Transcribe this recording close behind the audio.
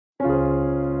I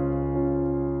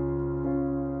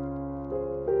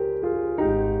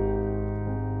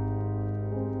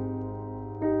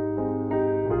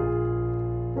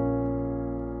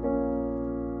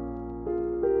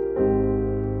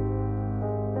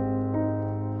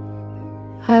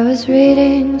was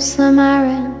reading some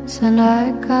errands and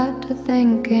I got to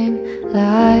thinking that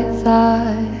I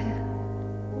thought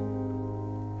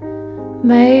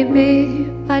maybe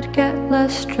I'd get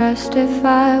less stressed if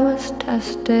I was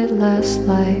tested less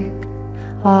like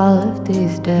all of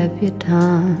these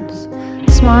debutantes,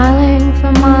 smiling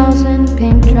for miles in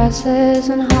pink dresses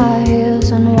and high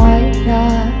heels and white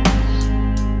yachts.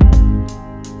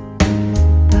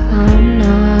 But I'm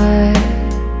not,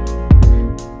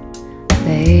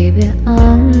 baby,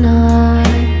 I'm not.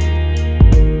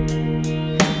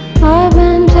 I've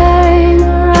been tearing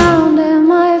around in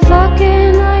my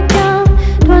fucking nightgown,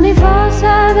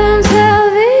 24/7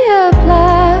 Sylvia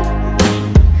Plath,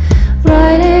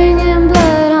 writing in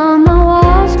blood on my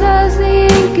walls 'cause the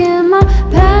ink in my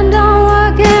pen don't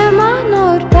work in my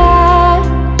notepad.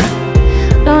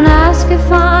 Don't ask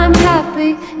if I'm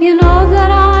happy, you know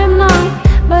that I'm not,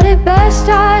 but at best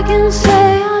I can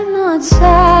say I'm not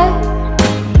sad.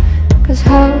 'Cause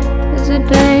hope is a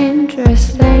dangerous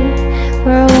thing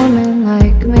for a woman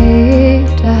like me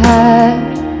to have.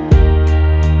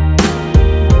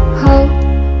 Hope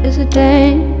is a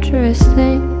dangerous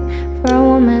thing for a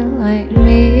woman like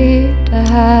me to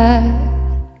have.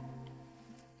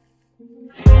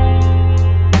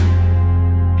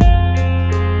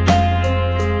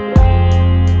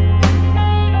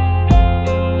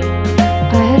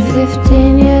 I had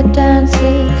 15-year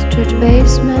dances, church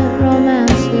basement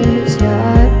romances,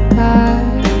 yeah, I've got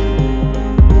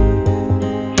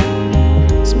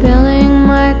spilling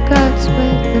my guts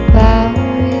with the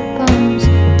Bowery bums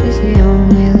is the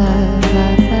only love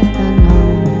I've ever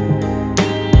known,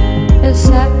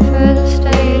 except for the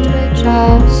stage which I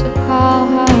also call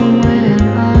home when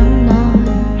I'm not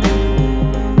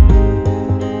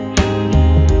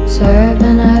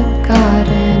serving up God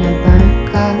in a burnt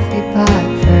coffee pot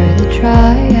for the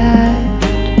triad.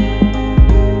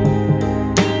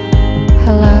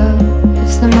 Hello,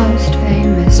 it's the most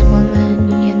famous woman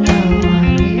you know on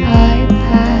the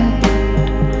iPad,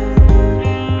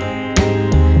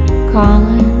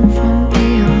 calling from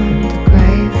beyond the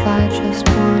grave. I just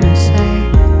wanna say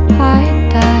hi,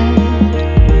 Dad.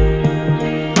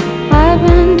 I've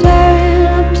been tearing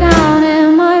up town in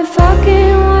my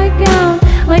fucking white gown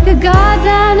like a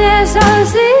goddamn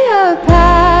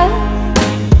sociopath.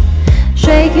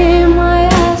 Shaking my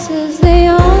ass is the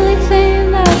only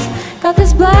thing that's got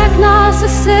this black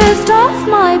narcissist off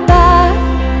my back.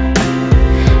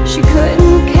 She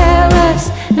couldn't care less,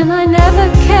 and I never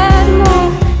cared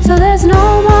more, so there's no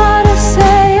more to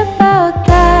say about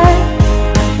that.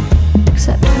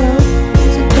 Except hope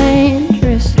is a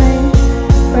dangerous thing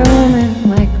for a woman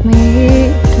like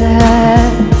me to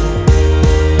have.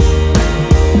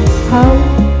 Hope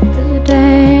is a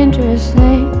dangerous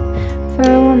thing for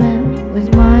a woman with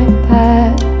my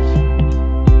past.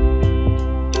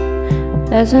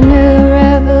 There's a new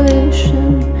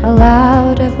revolution, a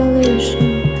loud evolution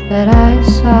that I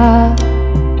saw,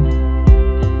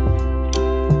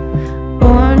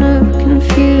 born of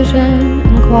confusion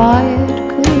and quiet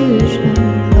collusion,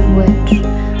 of which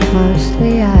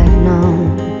mostly I've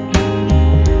known.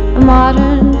 A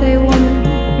modern day woman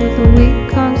with a weak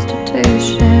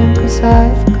constitution, 'cause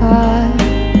I've got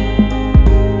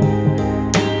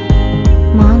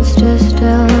monsters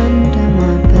still under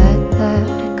my bed that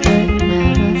I could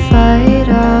never fight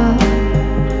off.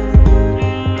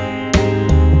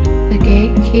 The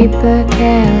gatekeeper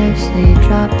carelessly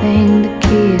dropping the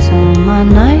keys on my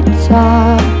nights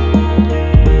off.